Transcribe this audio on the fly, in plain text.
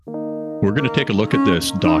We're going to take a look at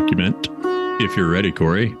this document, if you're ready,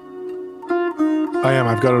 Corey. I am.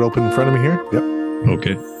 I've got it open in front of me here. Yep.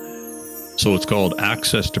 Okay. So it's called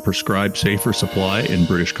Access to Prescribed Safer Supply in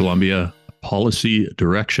British Columbia Policy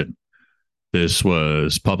Direction. This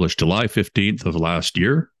was published July 15th of last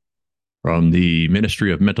year from the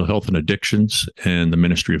Ministry of Mental Health and Addictions and the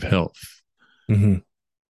Ministry of Health. Mm-hmm.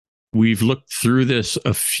 We've looked through this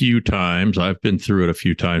a few times. I've been through it a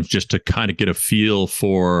few times just to kind of get a feel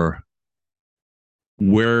for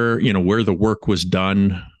where the work was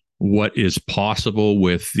done, what is possible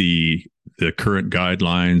with the current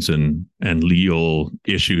guidelines and legal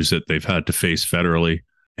issues that they've had to face federally.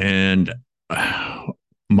 And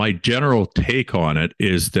my general take on it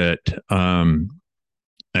is that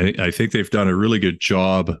I think they've done a really good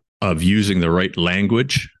job of using the right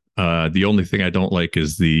language. The only thing I don't like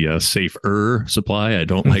is the safer supply. I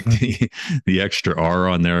don't like the extra R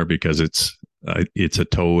on there because it's a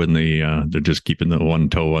toe in the they're just keeping the one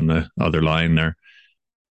toe on the other line there.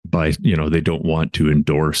 They don't want to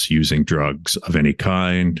endorse using drugs of any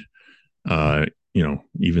kind.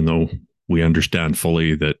 Even though we understand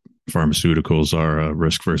fully that pharmaceuticals are a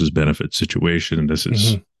risk versus benefit situation, this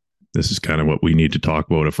is kind of what we need to talk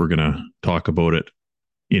about if we're going to talk about it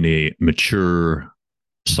in a mature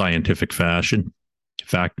scientific fashion,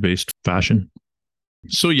 fact-based fashion.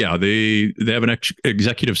 So yeah, they have an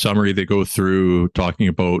executive summary they go through talking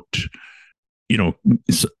about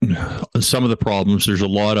some of the problems. There's a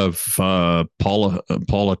lot of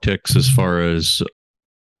politics as far as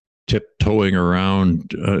tiptoeing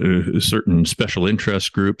around certain special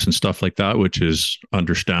interest groups and stuff like that, which is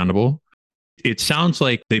understandable. It sounds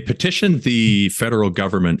like they petitioned the federal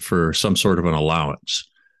government for some sort of an allowance.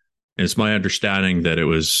 And it's my understanding that it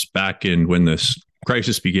was back in when this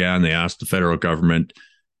crisis began, they asked the federal government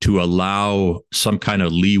to allow some kind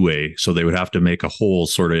of leeway. So they would have to make a whole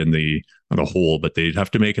sort of not a whole, but they'd have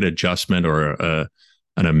to make an adjustment or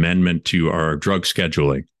an amendment to our drug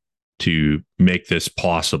scheduling to make this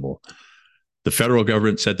possible. The federal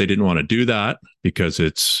government said they didn't want to do that because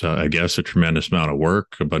it's, I guess, a tremendous amount of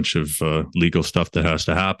work, a bunch of legal stuff that has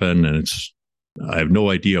to happen. And I have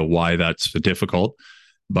no idea why that's difficult,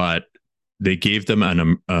 but they gave them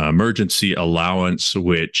an emergency allowance,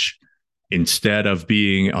 which instead of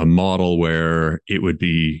being a model where it would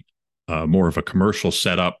be more of a commercial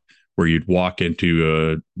setup where you'd walk into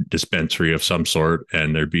a dispensary of some sort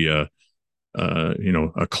and there'd be a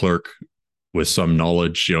clerk with some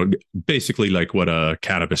knowledge, basically like what a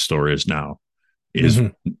cannabis store is now.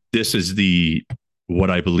 This is what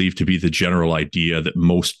I believe to be the general idea that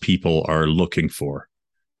most people are looking for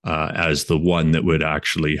as the one that would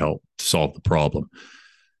actually help solve the problem.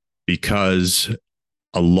 Because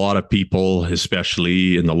a lot of people,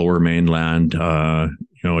 especially in the Lower Mainland,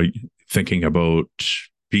 thinking about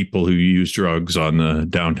people who use drugs on the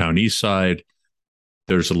downtown east side,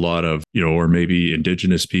 there's a lot of, or maybe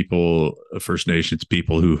Indigenous people, First Nations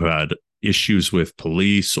people who had issues with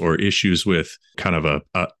police or issues with kind of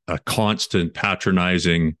a constant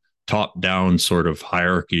patronizing top-down sort of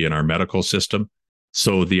hierarchy in our medical system.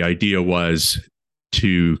 So the idea was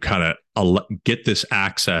to kind of get this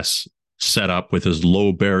access set up with as low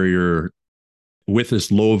of a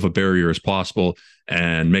barrier as possible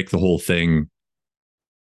and make the whole thing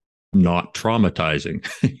not traumatizing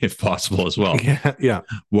if possible as well. Yeah.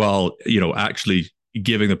 Well, actually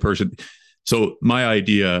giving the person. So my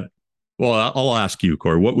idea, well, I'll ask you,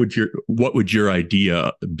 Corey, what would your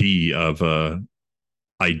idea be of a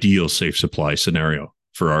ideal safe supply scenario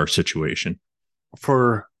for our situation?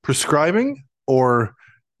 For prescribing or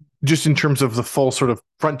just in terms of the full sort of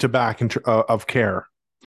front to back of care?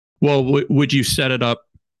 Well, would you set it up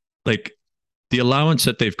like the allowance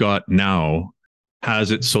that they've got now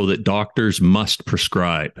has it so that doctors must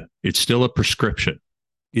prescribe? It's still a prescription.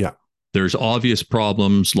 Yeah. There's obvious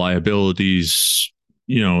problems, liabilities,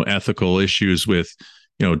 ethical issues with,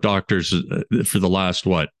 doctors for the last,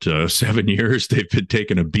 7 years, they've been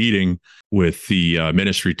taking a beating with the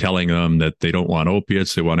ministry telling them that they don't want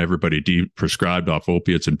opiates. They want everybody prescribed off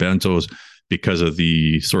opiates and benzos because of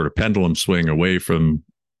the sort of pendulum swing away from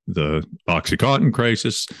the OxyContin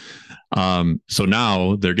crisis. So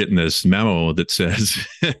now they're getting this memo that says,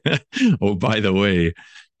 oh, by the way,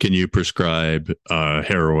 can you prescribe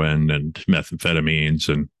heroin and methamphetamines?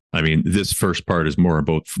 And I mean, this first part is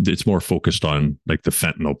it's more focused on like the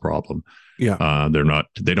fentanyl problem. Yeah.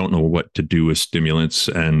 They don't know what to do with stimulants.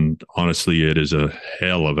 And honestly, it is a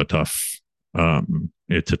hell of a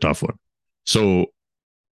it's a tough one. So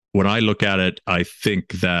when I look at it, I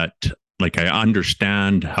think that I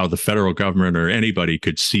understand how the federal government or anybody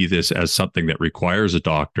could see this as something that requires a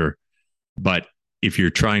doctor, but if you're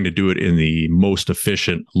trying to do it in the most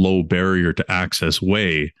efficient, low barrier to access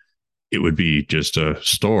way, it would be just a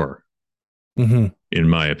store, in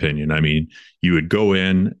my opinion. I mean, you would go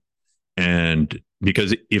in, and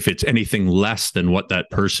because if it's anything less than what that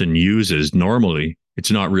person uses normally,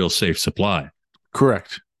 it's not real safe supply.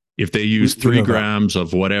 Correct. If they use 3 grams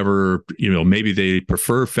of whatever, maybe they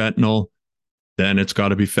prefer fentanyl, then it's got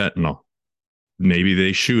to be fentanyl. Maybe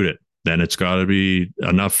they shoot it, then it's got to be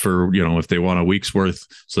enough for, if they want a week's worth,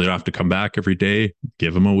 so they don't have to come back every day,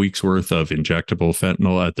 give them a week's worth of injectable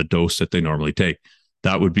fentanyl at the dose that they normally take.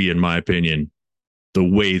 That would be, in my opinion, the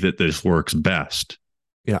way that this works best.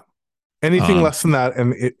 Yeah. Anything less than that,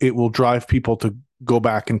 and it will drive people to go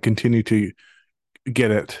back and continue to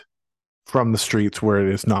get it from the streets where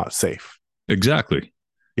it is not safe. Exactly.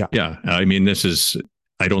 Yeah. Yeah. I mean,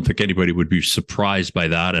 I don't think anybody would be surprised by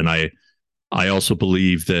that. And I also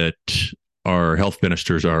believe that our health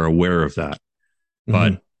ministers are aware of that.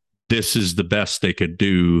 But this is the best they could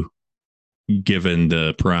do given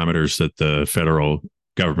the parameters that the federal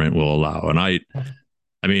government will allow. And I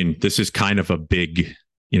mean, this is kind of a big,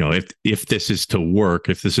 if this is to work,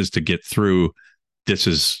 if this is to get through,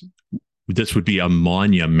 this would be a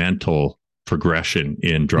monumental progression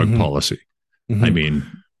in drug policy. I mean,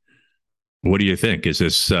 what do you think? Is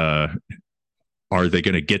this, are they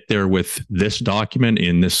going to get there with this document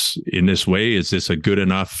in this way? Is this a good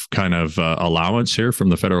enough kind of allowance here from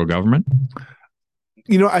the federal government?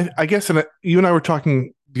 I guess, and you and I were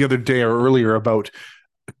talking the other day or earlier about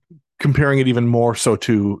comparing it even more so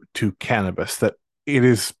to cannabis, that it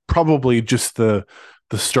is probably just the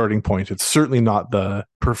starting point. It's certainly not the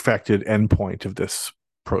perfected endpoint of this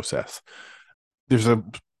process. There's a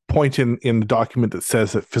point in the document that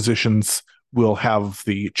says that physicians will have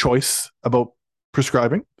the choice about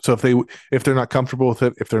prescribing. So if they're not comfortable with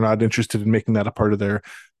it, if they're not interested in making that a part of their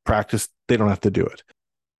practice, they don't have to do it.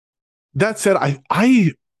 That said,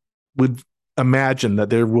 I would imagine that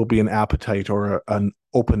there will be an appetite or an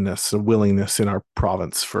openness, a willingness in our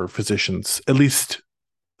province for physicians, at least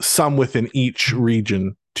some within each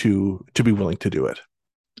region, to be willing to do it.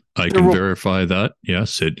 I can verify that.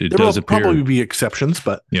 Yes, it does appear. There will probably be exceptions,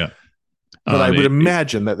 but yeah. But I would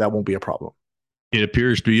imagine that won't be a problem. It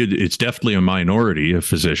appears to be. It's definitely a minority of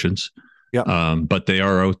physicians. Yeah. But they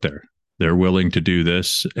are out there. They're willing to do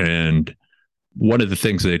this. And one of the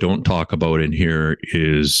things they don't talk about in here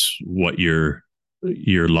is what your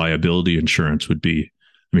liability insurance would be.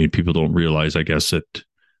 I mean, people don't realize, I guess, that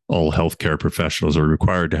all healthcare professionals are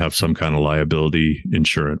required to have some kind of liability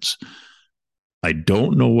insurance. I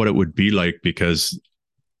don't know what it would be like, because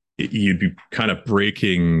you'd be kind of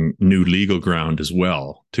breaking new legal ground as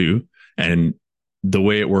well, too. And the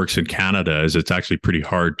way it works in Canada is it's actually pretty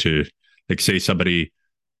hard to, like, say somebody,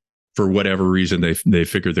 for whatever reason, they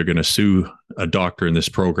figure they're going to sue a doctor in this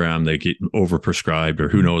program, they get overprescribed, or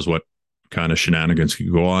who knows what kind of shenanigans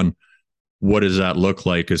could go on. What does that look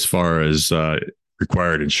like as far as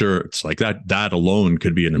required insurance? Like that alone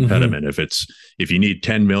could be an impediment. If you need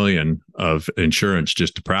 10 million of insurance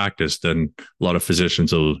just to practice, then a lot of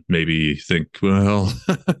physicians will maybe think, well,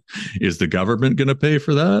 is the government going to pay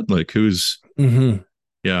for that? Like, who's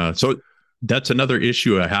yeah. So that's another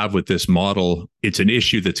issue I have with this model. It's an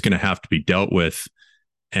issue that's going to have to be dealt with.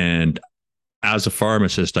 And as a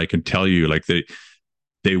pharmacist, I can tell you, like,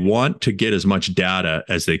 they want to get as much data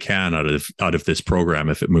as they can out of this program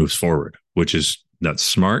if it moves forward, that's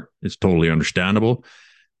smart. It's totally understandable.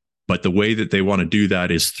 But the way that they want to do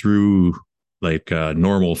that is through like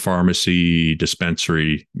normal pharmacy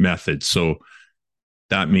dispensary methods. So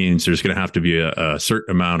that means there's going to have to be a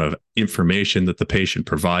certain amount of information that the patient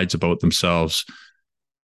provides about themselves.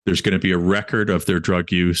 There's going to be a record of their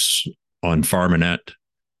drug use on PharmaNet.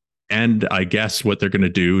 And I guess what they're going to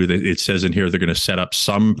do, it says in here, they're going to set up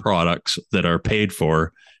some products that are paid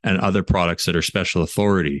for and other products that are special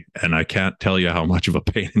authority. And I can't tell you how much of a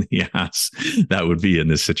pain in the ass that would be in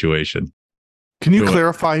this situation. Can you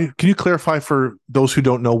clarify for those who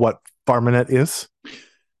don't know what PharmaNet is?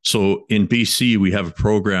 So in BC, we have a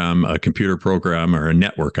program, a computer program, or a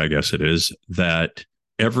network, I guess it is, that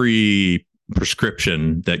every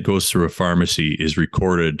prescription that goes through a pharmacy is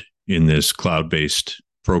recorded in this cloud-based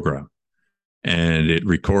program. And it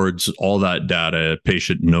records all that data,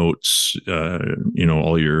 patient notes,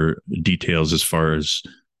 all your details as far as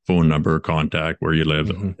phone number, contact, where you live,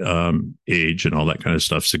 age, and all that kind of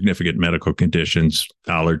stuff, significant medical conditions,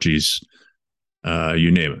 allergies, you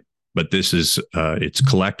name it. But this is, it's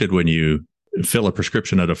collected when you fill a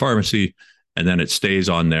prescription at a pharmacy, and then it stays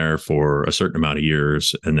on there for a certain amount of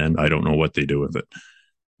years. And then I don't know what they do with it.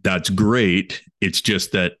 That's great. It's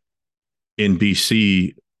just that in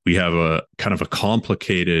BC, we have a kind of a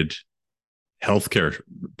complicated healthcare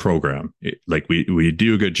program. Like we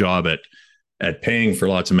do a good job at paying for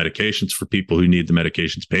lots of medications for people who need the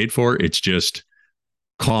medications paid for. It's just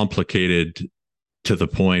complicated to the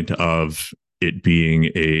point of it being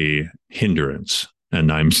a hindrance.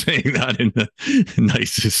 And I'm saying that in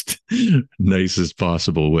the nicest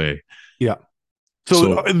possible way. Yeah.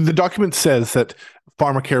 So the document says that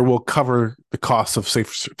Pharmacare will cover the costs of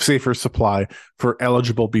safer supply for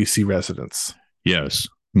eligible BC residents. Yes.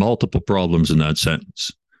 Multiple problems in that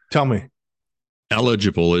sentence. Tell me.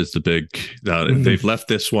 Eligible is the big, they've left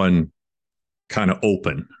this one kind of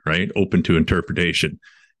open, right? Open to interpretation.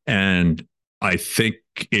 And I think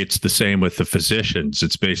it's the same with the physicians.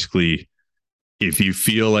 It's basically, if you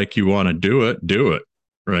feel like you want to do it,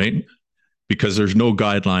 right? Because there's no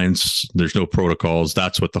guidelines, there's no protocols.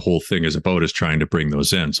 That's what the whole thing is about, is trying to bring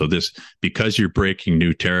those in. So because you're breaking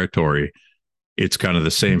new territory, it's kind of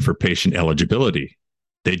the same for patient eligibility.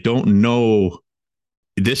 They don't know.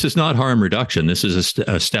 This is not harm reduction. This is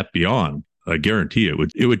a step beyond. I guarantee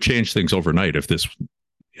it would change things overnight if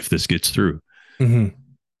this gets through. Mm-hmm.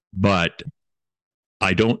 But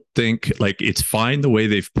I don't think, like, it's fine the way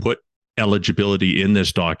they've put eligibility in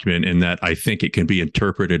this document, in that I think it can be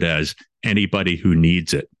interpreted as anybody who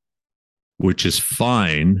needs it, which is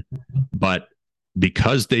fine. But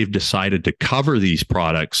because they've decided to cover these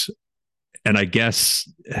products, and I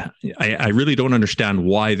guess I really don't understand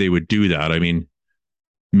why they would do that. I mean,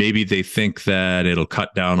 maybe they think that it'll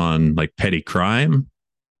cut down on like petty crime.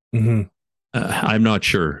 Mm-hmm. I'm not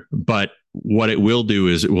sure, but what it will do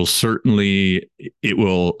is it will slow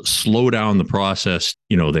down the process.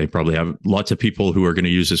 You know, they probably have lots of people who are going to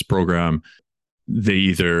use this program. They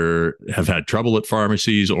either have had trouble at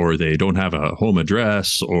pharmacies, or they don't have a home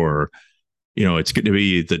address, or, you know, it's going to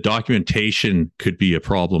be, the documentation could be a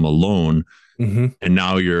problem alone. Mm-hmm. And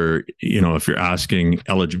now if you're asking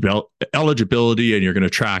eligibility and you're going to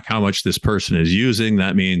track how much this person is using,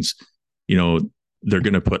 that means, you know, they're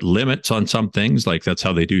going to put limits on some things. Like, that's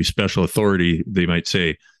how they do special authority. They might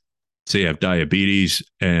say you have diabetes,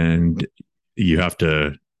 and you have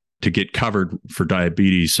to get covered for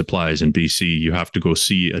diabetes supplies in BC, you have to go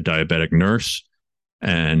see a diabetic nurse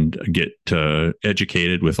and get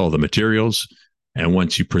educated with all the materials. And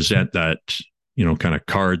once you present that, you know, kind of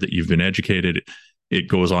card that you've been educated, it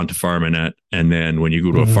goes on to PharmaNet. And then when you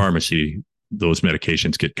go to a pharmacy, those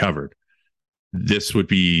medications get covered. This would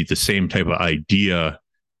be the same type of idea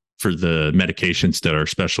for the medications that are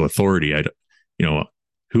special authority.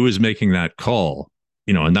 Who is making that call?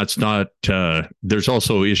 You know, and that's not, there's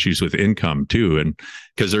also issues with income too. And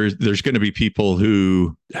because there's going to be people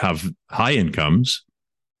who have high incomes,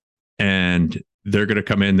 and they're going to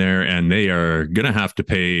come in there and they are going to have to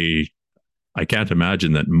pay. I can't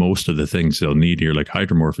imagine that most of the things they'll need here, like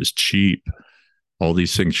Hydromorph, is cheap. All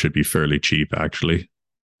these things should be fairly cheap, actually.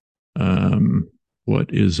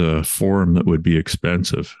 What is a form that would be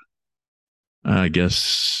expensive? I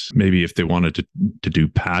guess maybe if they wanted to do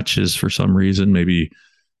patches for some reason, maybe,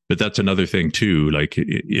 but that's another thing too. Like,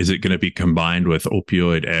 is it going to be combined with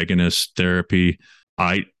opioid agonist therapy?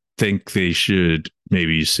 I think they should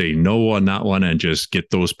maybe say no on that one and just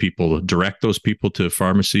direct those people to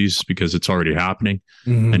pharmacies, because it's already happening,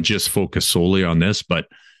 and just focus solely on this. But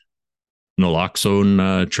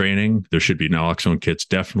naloxone training, there should be naloxone kits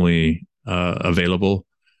definitely available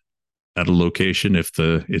at a location.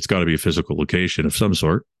 It's got to be a physical location of some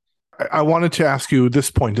sort. I wanted to ask you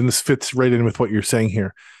this point, and this fits right in with what you're saying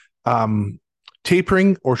here.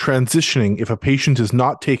 Tapering or transitioning if a patient is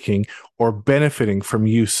not taking or benefiting from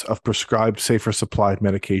use of prescribed safer supplied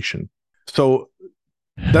medication. So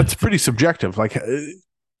that's pretty subjective. Like,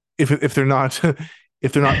 if they're not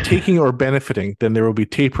taking or benefiting, then there will be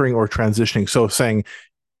tapering or transitioning. So saying,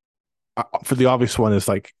 for the obvious one, is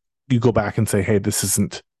like, you go back and say, hey, this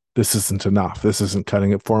isn't enough. This isn't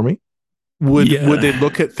cutting it for me. Would they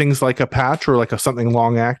look at things like a patch or like something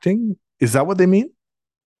long acting? Is that what they mean?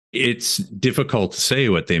 It's difficult to say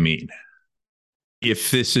what they mean.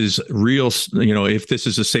 If this is real, you know, if this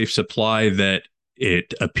is a safe supply that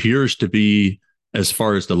it appears to be, as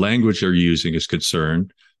far as the language they're using is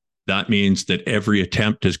concerned, that means that every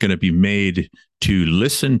attempt is going to be made to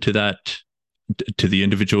listen to the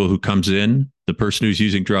individual who comes in, the person who's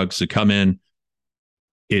using drugs to come in.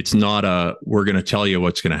 It's not we're going to tell you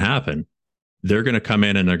what's going to happen. They're going to come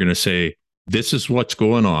in and they're going to say, this is what's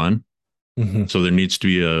going on. Mm-hmm. So there needs to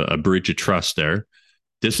be a bridge of trust there.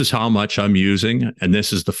 This is how much I'm using, and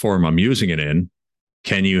this is the form I'm using it in.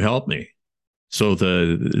 Can you help me? So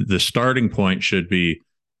the starting point should be,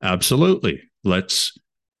 absolutely. Let's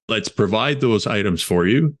provide those items for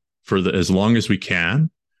you as long as we can.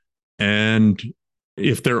 And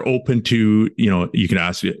if they're open to, you can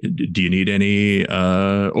ask, do you need any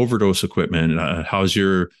overdose equipment?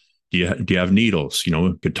 Do you have needles?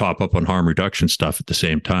 Could top up on harm reduction stuff at the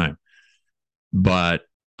same time. But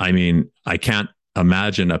I mean, I can't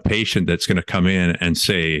imagine a patient that's going to come in and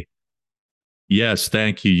say, yes,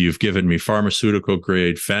 thank you. You've given me pharmaceutical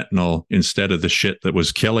grade fentanyl instead of the shit that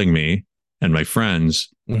was killing me and my friends,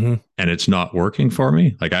 and it's not working for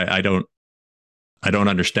me. Like, I don't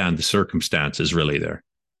understand the circumstances really there.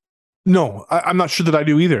 No, I'm not sure that I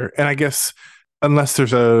do either. And I guess unless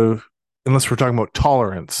we're talking about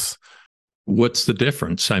tolerance. What's the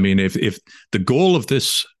difference? I mean, if the goal of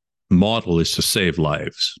this model is to save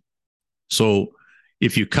lives. So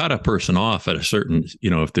if you cut a person off at a certain,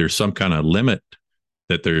 if there's some kind of limit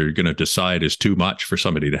that they're going to decide is too much for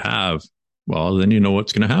somebody to have, well, then you know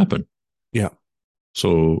what's going to happen. Yeah.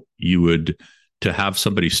 So to have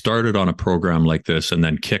somebody started on a program like this and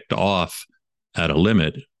then kicked off at a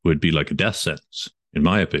limit would be like a death sentence, in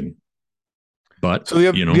my opinion. But so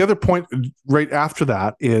the other point right after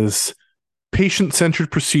that is patient-centered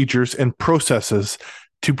procedures and processes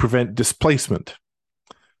to prevent displacement.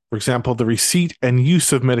 For example, the receipt and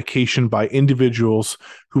use of medication by individuals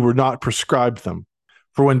who were not prescribed them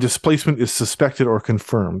for when displacement is suspected or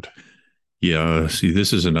confirmed. Yeah, see,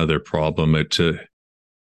 this is another problem.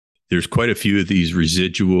 There's quite a few of these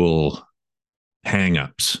residual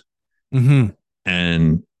hang-ups.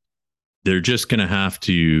 And they're just going to have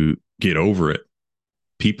to get over it.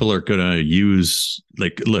 People are going to use,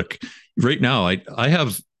 look, right now, I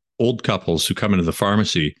have old couples who come into the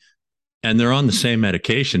pharmacy and they're on the same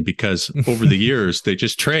medication because over the years, they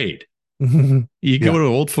just trade. You go to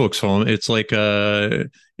old folks' home, it's like a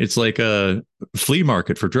flea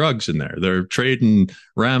market for drugs in there. They're trading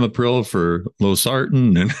Ramipril for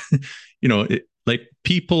losartan, and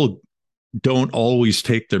people don't always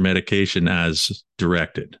take their medication as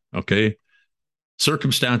directed. Okay,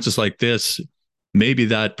 circumstances like this, maybe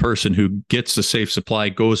that person who gets the safe supply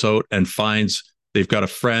goes out and finds they've got a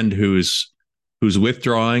friend who's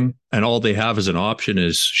withdrawing, and all they have as an option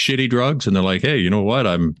is shitty drugs. And they're like, hey, you know what?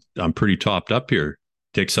 I'm pretty topped up here.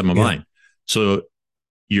 Take some of mine. So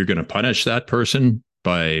you're going to punish that person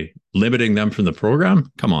by limiting them from the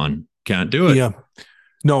program? Come on. Can't do it. Yeah.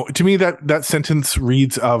 No, to me, that sentence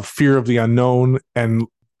reads of fear of the unknown and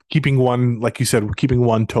keeping one, like you said, keeping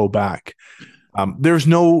one toe back. There's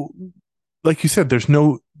no, like you said,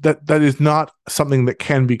 that is not something that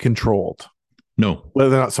can be controlled. No.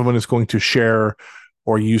 Whether or not someone is going to share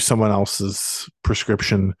or use someone else's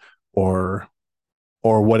prescription or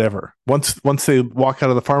whatever. Once they walk out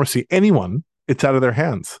of the pharmacy, anyone, it's out of their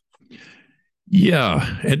hands.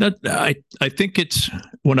 Yeah. And that I think it's,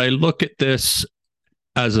 when I look at this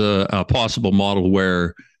as a possible model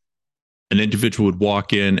where an individual would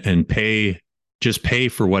walk in and pay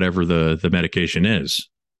for whatever the medication is.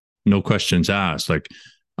 No questions asked. Like,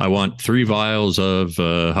 I want 3 vials of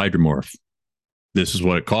Hydromorph. This is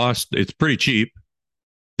what it costs. It's pretty cheap.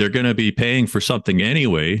 They're going to be paying for something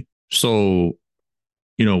anyway. So,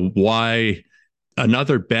 why?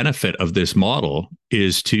 Another benefit of this model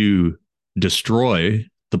is to destroy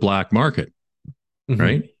the black market,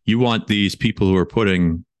 right? You want these people who are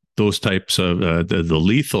putting those types of the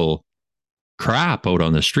lethal crap out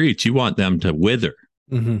on the streets, you want them to wither.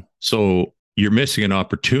 So you're missing an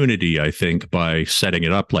opportunity, I think, by setting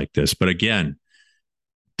it up like this. But again,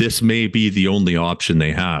 this may be the only option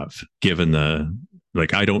they have, given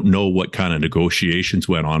I don't know what kind of negotiations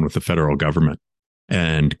went on with the federal government.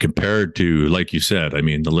 And compared to, like you said, I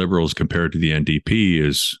mean, the Liberals compared to the NDP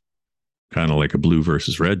is kind of like a blue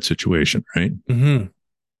versus red situation, right?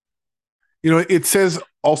 It says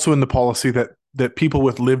also in the policy that people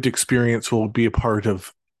with lived experience will be a part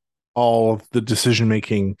of all of the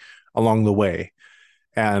decision-making along the way.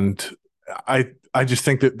 And I just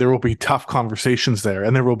think that there will be tough conversations there,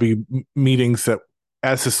 and there will be meetings that,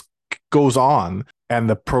 as this goes on and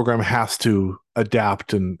the program has to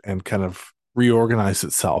adapt and kind of reorganize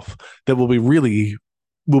itself, that will be really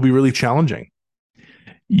challenging.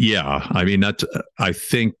 Yeah. I mean, I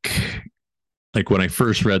think, like, when I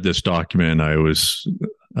first read this document, I was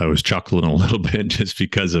chuckling a little bit just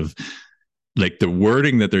because of, like, the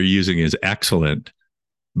wording that they're using is excellent,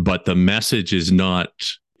 but the message is not,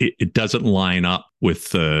 it doesn't line up with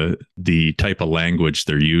the type of language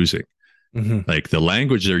they're using. Like, the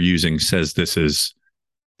language they're using says this is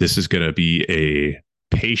going to be a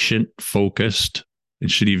patient focused.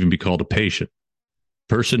 It should even be called a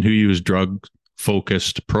person who used drug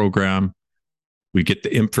focused program. We get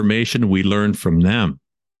the information, we learn from them,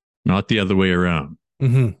 not the other way around.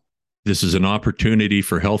 This is an opportunity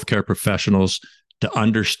for healthcare professionals to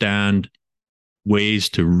understand ways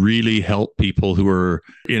to really help people who are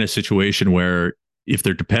in a situation where if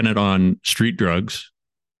they're dependent on street drugs,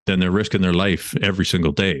 then they're risking their life every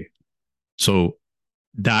single day. So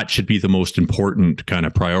that should be the most important kind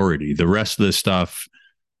of priority. The rest of this stuff,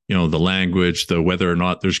 you know, the language, the whether or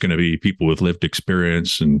not there's going to be people with lived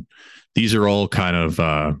experience, and these are all kind of,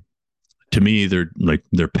 to me,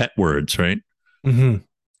 they're pet words, right? Mm-hmm.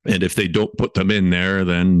 And if they don't put them in there,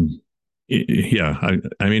 then yeah,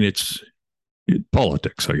 I mean, it's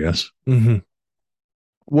politics, I guess. Mm-hmm.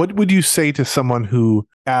 What would you say to someone who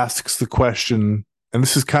asks the question, and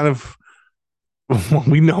this is kind of,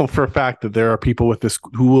 we know for a fact that there are people with this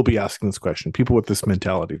who will be asking this question, people with this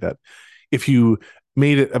mentality that if you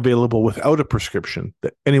made it available without a prescription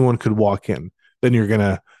that anyone could walk in, then you're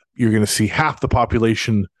gonna see half the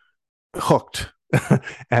population hooked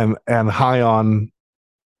and high on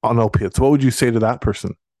opiates. What would you say to that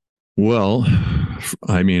person? Well,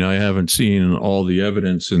 I mean, I haven't seen all the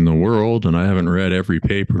evidence in the world, and I haven't read every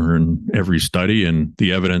paper and every study, and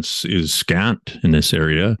the evidence is scant in this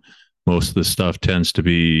area. Most of the stuff tends to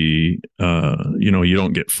be, you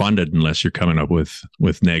don't get funded unless you're coming up with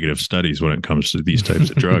negative studies when it comes to these types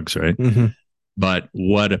of drugs, right? Mm-hmm. But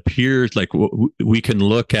what appears like we can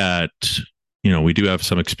look at, we do have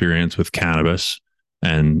some experience with cannabis,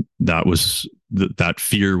 and that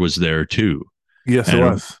fear was there too. Yes, it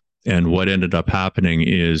was. And what ended up happening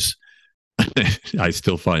is, I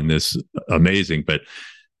still find this amazing, but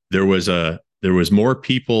there was more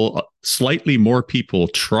people, slightly more people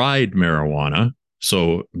tried marijuana.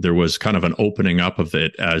 So there was kind of an opening up of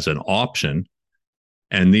it as an option.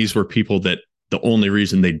 And these were people that the only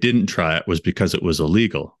reason they didn't try it was because it was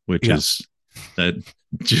illegal, which is, that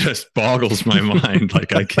just boggles my mind.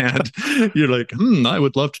 Like, I can't, you're like, I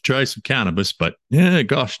would love to try some cannabis, but yeah,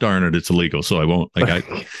 gosh darn it, it's illegal. So I won't.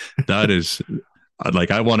 Like, that is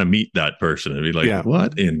like, I want to meet that person and be like,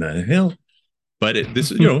 what in the hell? But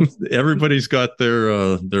everybody's got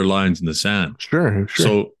their lines in the sand. Sure.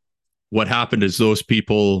 So what happened is those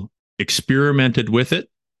people experimented with it.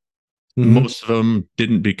 Mm-hmm. Most of them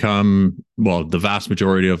didn't become, well, the vast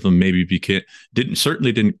majority of them maybe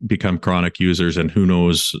didn't become chronic users. And who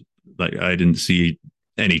knows, like, I didn't see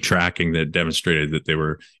any tracking that demonstrated that they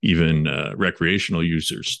were even recreational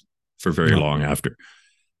users for very long after.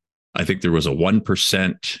 I think there was a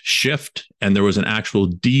 1% shift, and there was an actual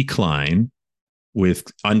decline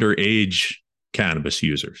with underage cannabis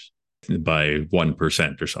users by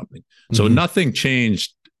 1% or something. Mm-hmm. So nothing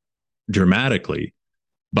changed dramatically,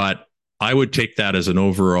 but I would take that as an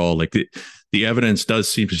overall, like, the evidence does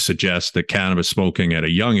seem to suggest that cannabis smoking at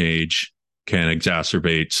a young age can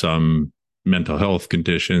exacerbate some mental health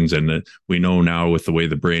conditions. And that we know now with the way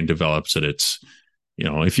the brain develops that it's,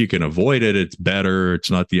 if you can avoid it, it's better.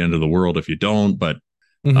 It's not the end of the world if you don't, but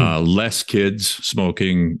less kids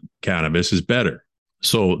smoking cannabis is better.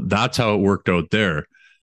 So that's how it worked out there.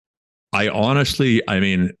 I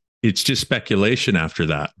mean, it's just speculation after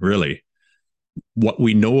that, really. What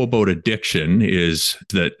we know about addiction is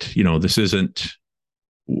that, this isn't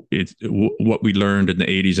what we learned in the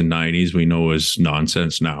 80s and 90s, we know is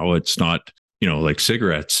nonsense now. It's not, like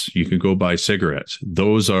cigarettes. You can go buy cigarettes.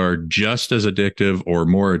 Those are just as addictive or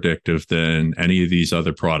more addictive than any of these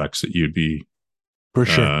other products that you'd be. For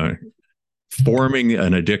sure. Forming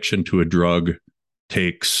an addiction to a drug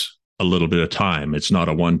takes a little bit of time. It's not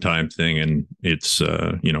a one-time thing, and it's,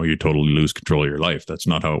 you totally lose control of your life. That's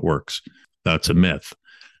not how it works. That's a myth.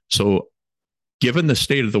 So given the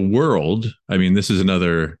state of the world, I mean, this is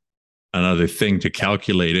another thing to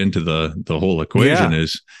calculate into the whole equation.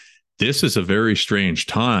 Is this is a very strange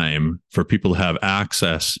time for people to have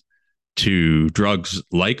access to drugs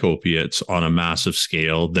like opiates on a massive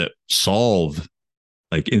scale that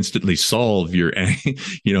instantly solve your,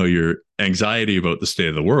 your anxiety about the state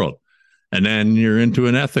of the world. And then you're into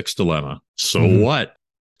an ethics dilemma. So what?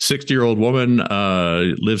 60-year-old woman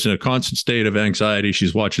lives in a constant state of anxiety.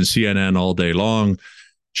 She's watching CNN all day long.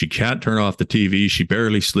 She can't turn off the TV. She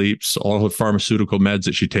barely sleeps. All the pharmaceutical meds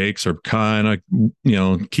that she takes are kind of,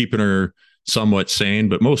 keeping her somewhat sane,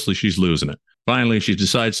 but mostly she's losing it. Finally, she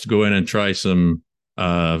decides to go in and try some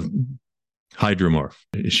Hydromorph.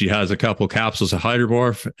 She has a couple capsules of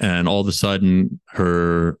Hydromorph, and all of a sudden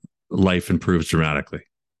her life improves dramatically.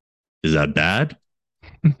 Is that bad?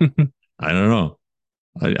 I don't know.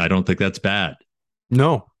 I don't think that's bad.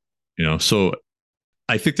 No. So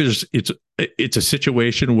I think it's a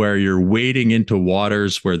situation where you're wading into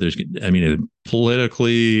waters where there's,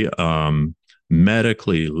 politically,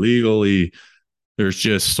 medically, legally, there's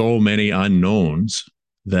just so many unknowns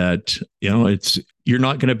that, you're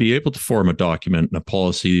not going to be able to form a document and a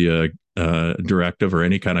policy directive or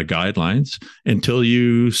any kind of guidelines until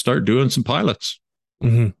you start doing some pilots.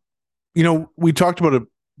 Mm-hmm. You know, we talked about it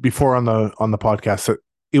before on the podcast that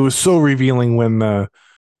it was so revealing when the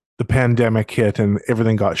pandemic hit and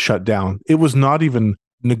everything got shut down. It was not even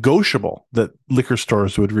negotiable that liquor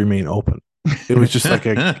stores would remain open. It was just like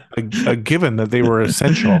a given that they were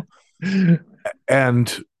essential.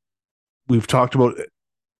 And we've talked about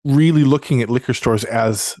really looking at liquor stores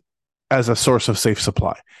as a source of safe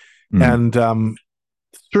supply. And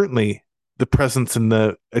certainly the presence and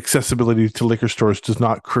the accessibility to liquor stores does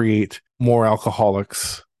not create more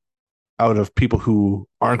alcoholics out of people who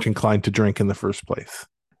aren't inclined to drink in the first place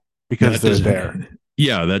because they're there.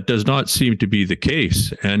 Yeah, that does not seem to be the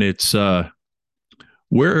case. And it's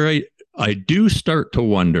where I do start to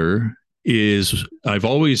wonder is I've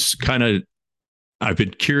been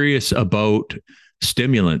curious about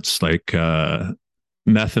stimulants like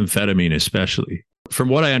methamphetamine, especially. From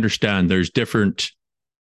what I understand, there's different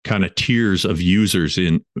kind of tiers of users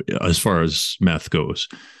in as far as meth goes.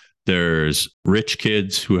 There's rich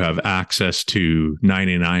kids who have access to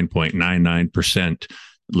 99.99%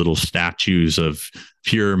 little statues of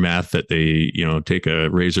pure meth that they, take a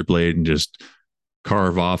razor blade and just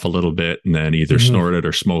carve off a little bit and then either snort it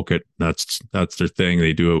or smoke it. That's their thing.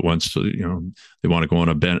 They do it once, they want to go on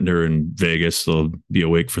a bender in Vegas. They'll be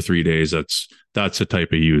awake for 3 days. That's a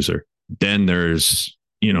type of user. Then there's,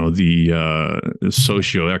 the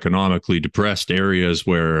socioeconomically depressed areas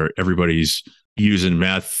where everybody's using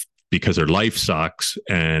meth because their life sucks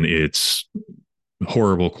and it's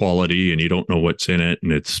horrible quality and you don't know what's in it.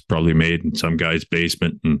 And it's probably made in some guy's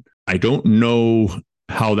basement. And I don't know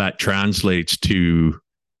how that translates to,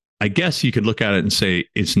 I guess you could look at it and say,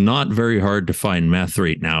 it's not very hard to find meth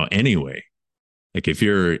right now anyway. Like if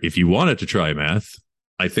you wanted to try meth,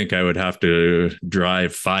 I think I would have to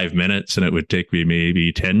drive 5 minutes and it would take me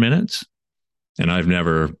maybe 10 minutes. And I've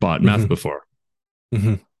never bought meth before.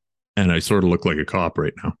 And I sort of look like a cop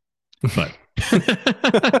right now, but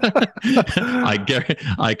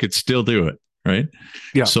I could still do it. Right.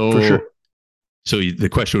 Yeah, so, for sure. So the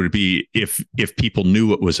question would be if people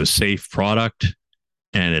knew it was a safe product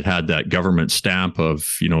and it had that government stamp of,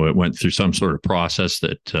 it went through some sort of process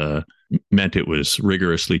that meant it was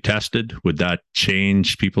rigorously tested, would that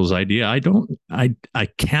change people's idea? I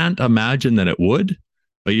can't imagine that it would,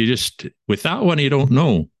 but with that one, you don't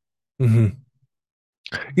know.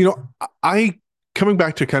 Coming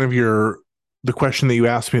back to kind of the question that you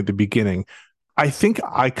asked me at the beginning, I think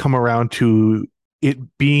I come around to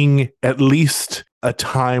it being at least a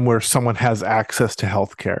time where someone has access to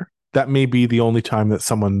healthcare. That may be the only time that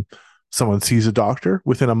someone sees a doctor,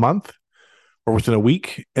 within a month or within a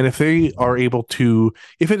week. And if they are able to,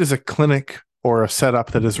 if it is a clinic or a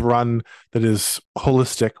setup that is run, that is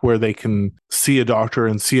holistic, where they can see a doctor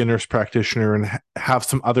and see a nurse practitioner and have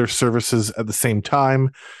some other services at the same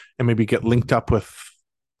time, and maybe get linked up with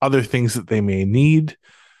other things that they may need,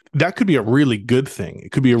 that could be a really good thing.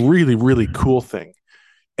 It could be a really, really cool thing.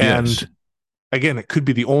 And yes, again, it could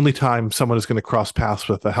be the only time someone is going to cross paths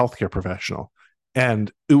with a healthcare professional.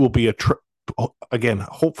 And it will be again,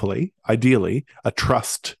 hopefully, ideally, a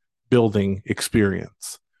trust building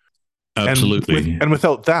experience. Absolutely. And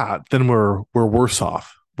without that, then we're worse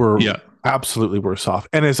off. We're absolutely worse off.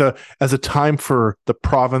 And as a time for the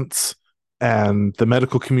province and the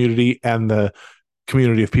medical community and the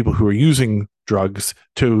community of people who are using drugs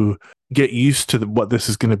to get used to what this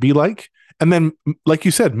is going to be like. And then, like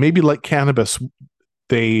you said, maybe like cannabis,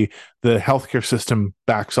 the healthcare system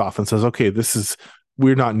backs off and says, okay,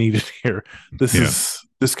 we're not needed here.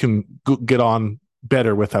 This can get on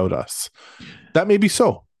better without us. That may be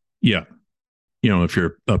so. Yeah. If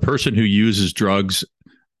you're a person who uses drugs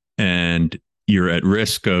and you're at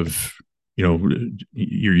risk of,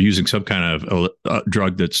 you're using some kind of a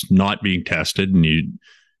drug that's not being tested and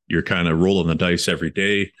you're kind of rolling the dice every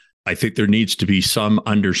day, I think there needs to be some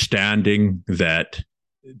understanding that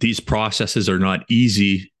these processes are not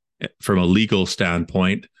easy from a legal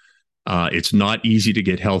standpoint. It's not easy to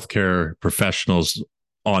get healthcare professionals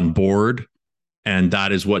on board, and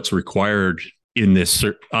that is what's required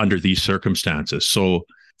under these circumstances. So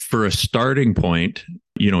for a starting point,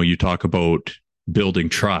 you talk about building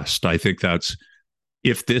trust. I think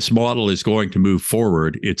if this model is going to move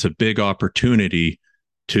forward, it's a big opportunity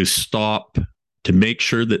to make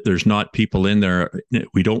sure that there's not people in there.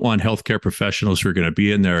 We don't want healthcare professionals who are going to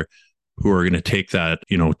be in there who are going to take that,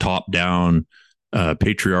 top down,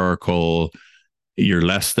 patriarchal, you're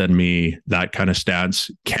less than me, that kind of stance.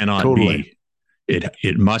 Cannot be.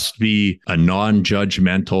 It must be a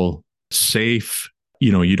non-judgmental, safe,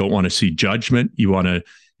 you don't want to see judgment. You want to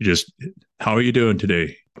just, how are you doing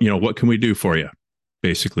today? what can we do for you?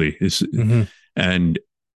 Basically, Mm-hmm. and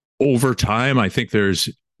over time, I think there's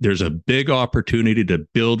a big opportunity to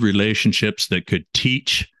build relationships that could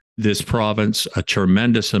teach this province a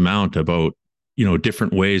tremendous amount about,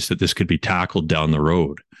 different ways that this could be tackled down the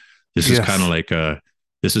road. This is kind of like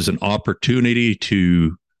this is an opportunity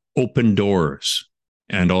to open doors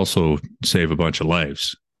and also save a bunch of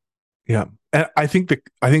lives. Yeah. And I think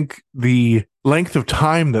the length of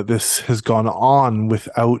time that this has gone on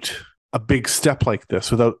without a big step like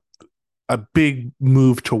this, without a big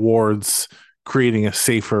move towards creating a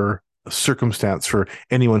safer circumstance for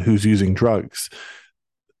anyone who's using drugs,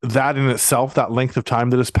 that in itself, that length of time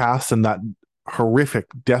that has passed and that horrific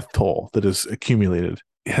death toll that has accumulated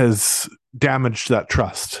has damaged that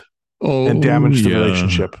trust and damaged the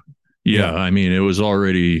relationship. Yeah. I mean,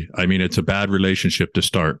 it's a bad relationship to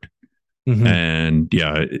start. Mm-hmm.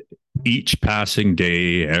 And each passing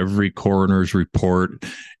day, every coroner's report,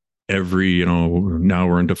 now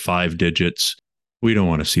we're into 5 digits. We don't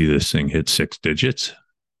want to see this thing hit 6 digits.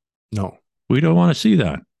 No, we don't want to see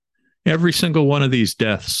that. Every single one of these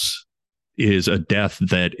deaths is a death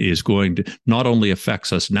that is going to not only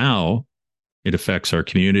affects us now, it affects our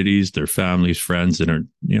communities, their families, friends, and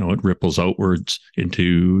it ripples outwards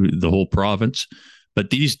into the whole province.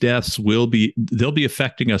 But these deaths they'll be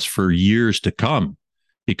affecting us for years to come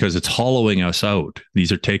because it's hollowing us out.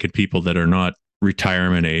 These are taking people that are not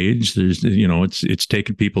retirement age. There's, it's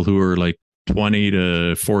taking people who are like 20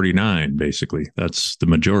 to 49, basically. That's the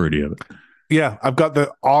majority of it. Yeah. I've got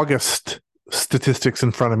the August statistics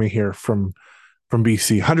in front of me here from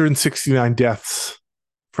BC. 169 deaths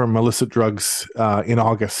from illicit drugs in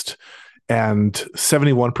August, and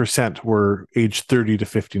 71% were aged 30 to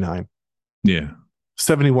 59. Yeah.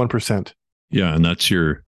 71%. Yeah. And that's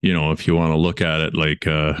your, if you want to look at it like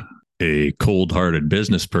a cold-hearted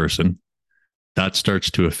business person, that starts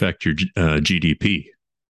to affect your GDP.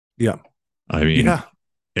 Yeah. I mean,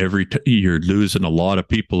 you're losing a lot of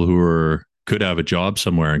people who could have a job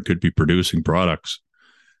somewhere and could be producing products.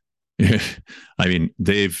 I mean,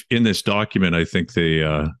 in this document, I think they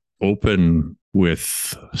open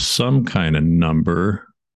with some kind of number.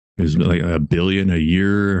 Is like $1 billion a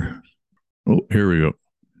year. Oh, here we go.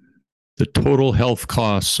 The total health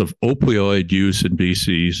costs of opioid use in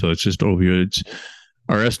BC, so it's just opioids,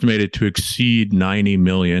 are estimated to exceed 90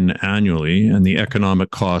 million annually, and the economic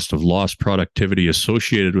cost of lost productivity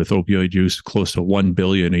associated with opioid use close to 1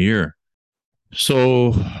 billion a year.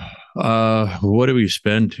 So, what do we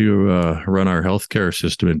spend to run our healthcare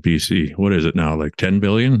system in BC? What is it now? Like 10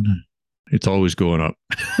 billion? It's always going up.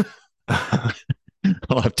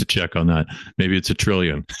 I'll have to check on that. Maybe it's $1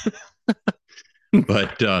 trillion.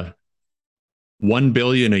 But 1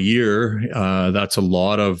 billion a year, that's a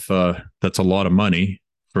lot of money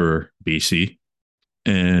for BC.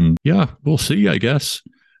 And we'll see, I guess.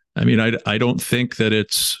 I mean, I don't think that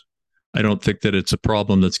it's a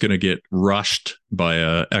problem that's going to get rushed by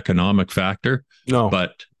an economic factor. No.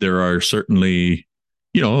 But there are certainly,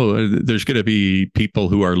 there's going to be people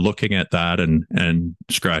who are looking at that and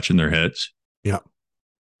scratching their heads. Yeah.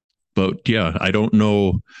 But I don't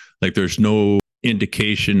know, like there's no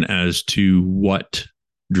indication as to what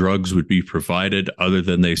drugs would be provided other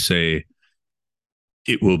than they say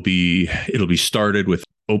it'll be started with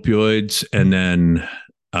opioids, and then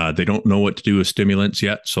they don't know what to do with stimulants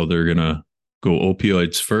yet, so they're gonna go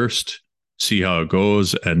opioids first, see how it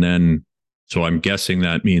goes, and then so I'm guessing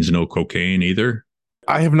that means no cocaine either.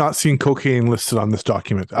 I have not seen cocaine listed on this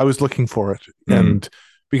document. I was looking for it, and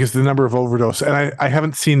because the number of overdose, and I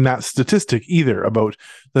haven't seen that statistic either about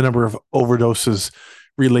the number of overdoses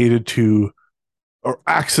related to, or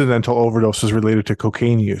accidental overdoses related to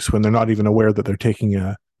cocaine use when they're not even aware that they're taking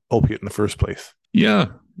a opiate in the first place. Yeah.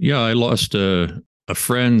 I lost a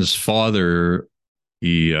friend's father.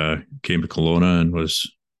 He came to Kelowna and was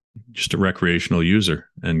just a recreational user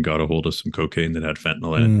and got a hold of some cocaine that had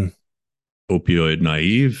fentanyl in it. Opioid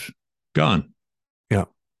naive, gone. Yeah.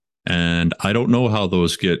 And I don't know how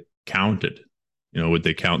those get counted. Would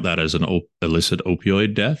they count that as an illicit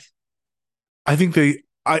opioid death? I think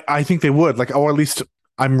they would, like, or at least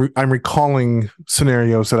I'm recalling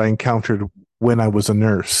scenarios that I encountered when I was a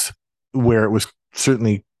nurse where it was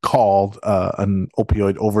certainly called an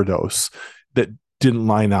opioid overdose that didn't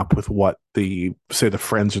line up with what the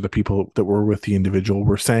friends or the people that were with the individual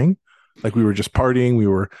were saying. Like, we were just partying, we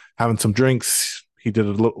were having some drinks. He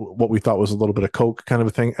did what we thought was a little bit of coke, kind of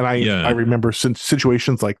a thing. And I remember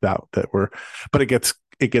situations like that were, but it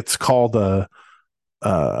gets called an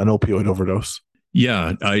opioid overdose.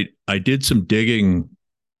 Yeah, I did some digging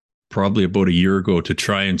probably about a year ago to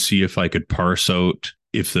try and see if I could parse out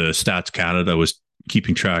if the Stats Canada was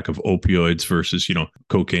keeping track of opioids versus,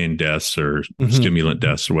 cocaine deaths or Mhm. stimulant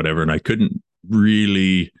deaths or whatever. And I couldn't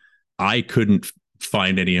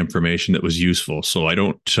find any information that was useful. So I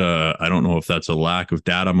don't know if that's a lack of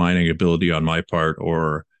data mining ability on my part,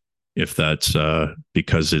 or if that's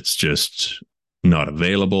because it's just not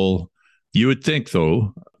available. You would think,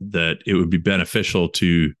 though, that it would be beneficial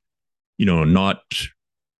to,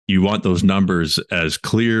 you want those numbers as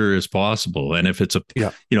clear as possible. And if it's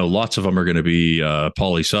lots of them are going to be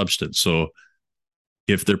polysubstance. So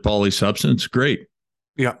if they're polysubstance, great.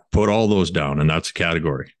 Yeah. Put all those down, and that's a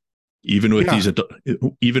category. Even with these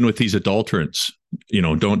adulterants,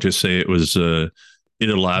 don't just say it was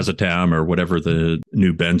idolazatam or whatever the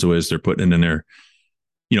new benzo is they're putting in there.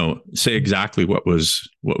 Say exactly what was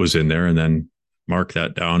in there, and then mark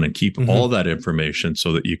that down and keep all that information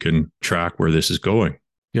so that you can track where this is going.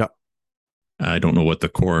 Yeah. I don't know what the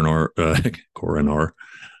coroner.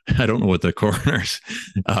 I don't know what the coroner's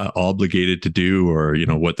obligated to do, or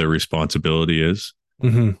what their responsibility is.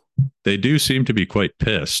 Mm-hmm. They do seem to be quite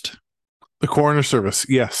pissed. The coroner service,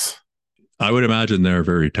 yes. I would imagine they're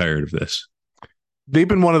very tired of this. They've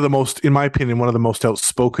been in my opinion, one of the most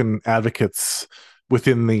outspoken advocates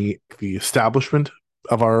within the establishment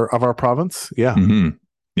of our province. Yeah. Mm-hmm.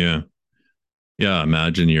 Yeah. Yeah.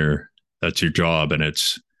 Imagine that's your job, and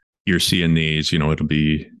you're seeing these, it'll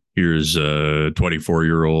be, here's a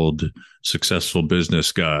 24-year-old successful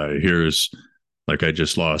business guy. Here's, like, I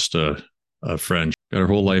just lost a friend, got her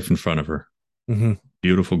whole life in front of her. Mm-hmm.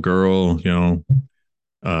 Beautiful girl,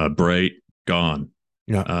 bright, gone.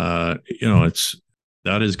 Yeah.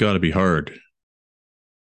 That has got to be hard.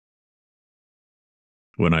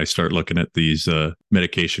 When I start looking at these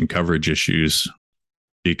medication coverage issues,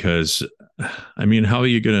 because how are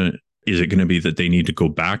you is it going to be that they need to go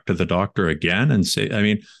back to the doctor again and say,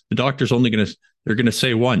 the doctor's they're going to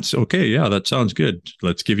say once, okay, yeah, that sounds good,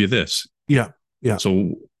 let's give you this. Yeah. Yeah.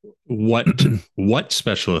 So what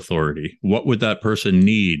special authority, what would that person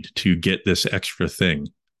need to get this extra thing?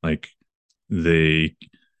 Like,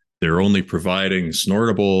 they're only providing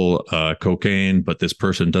snortable cocaine, but this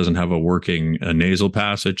person doesn't have a working nasal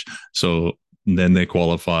passage, so then they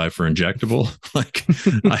qualify for injectable.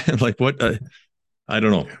 I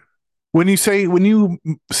don't know. When you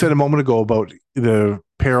said a moment ago about the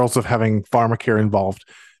perils of having pharmacare involved,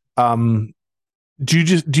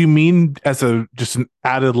 do you mean as just an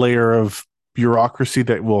added layer of bureaucracy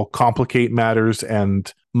that will complicate matters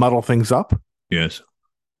and muddle things up? Yes.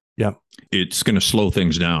 Yeah. It's going to slow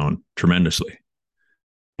things down tremendously,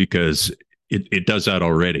 because it does that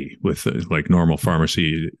already with like normal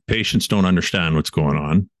pharmacy. Patients don't understand what's going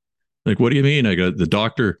on. Like, what do you mean? I got the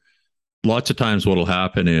doctor. Lots of times what will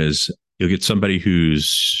happen is you'll get somebody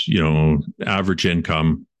who's, average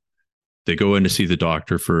income. They go in to see the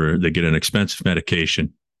doctor they get an expensive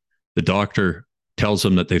medication. The doctor tells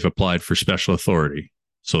them that they've applied for special authority.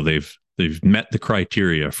 So they've met the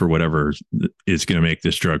criteria for whatever is going to make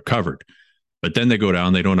this drug covered. But then they go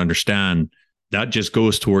down, they don't understand that just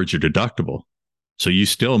goes towards your deductible. So you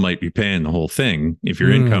still might be paying the whole thing if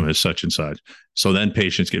your income is such and such. So then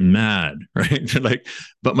patients get mad, right? They're like,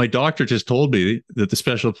 but my doctor just told me that the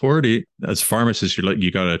special authority, as pharmacists,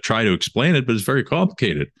 you got to try to explain it, but it's very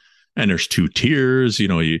complicated. And there's 2 tiers,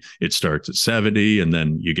 it starts at 70, and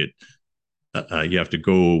then you get, you have to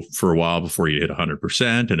go for a while before you hit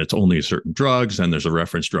 100%, and it's only certain drugs. And there's a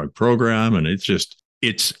reference drug program. And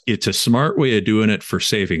it's a smart way of doing it for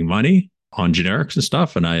saving money on generics and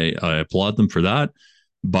stuff. And I applaud them for that.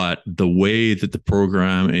 But the way that the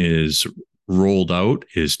program is rolled out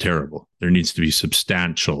is terrible. There needs to be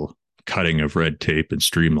substantial cutting of red tape and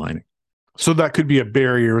streamlining. So that could be a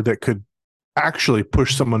barrier that could actually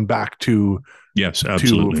push someone back to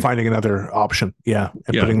finding another option. Yeah.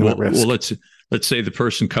 And putting them at risk. Well, let's say the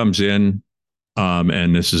person comes in,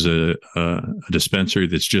 and this is a dispensary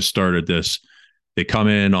that's just started this. They come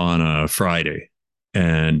in on a Friday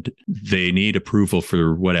and they need approval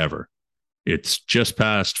for whatever. It's just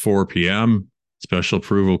past 4 p.m. Special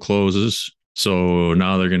approval closes. So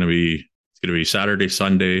now it's going to be Saturday,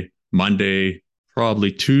 Sunday, Monday,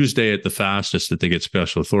 probably Tuesday at the fastest that they get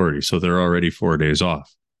special authority. So they're already 4 days off.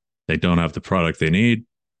 They don't have the product they need.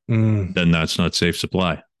 Then that's not safe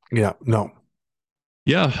supply. Yeah, no.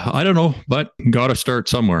 Yeah, I don't know, but got to start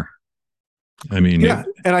somewhere.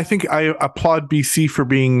 And I think I applaud BC for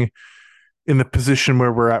being in the position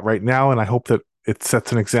where we're at right now. And I hope that it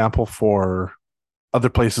sets an example for other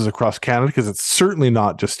places across Canada, because it's certainly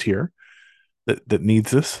not just here that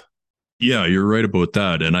needs this. Yeah, you're right about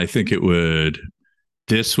that. And I think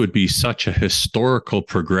this would be such a historical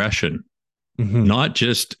progression, not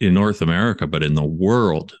just in North America, but in the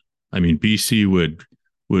world, I mean, BC would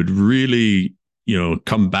really,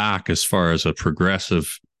 come back as far as a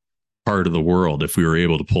progressive part of the world if we were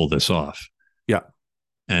able to pull this off. Yeah.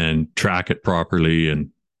 And track it properly.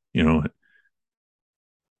 And,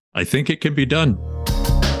 I think it can be done.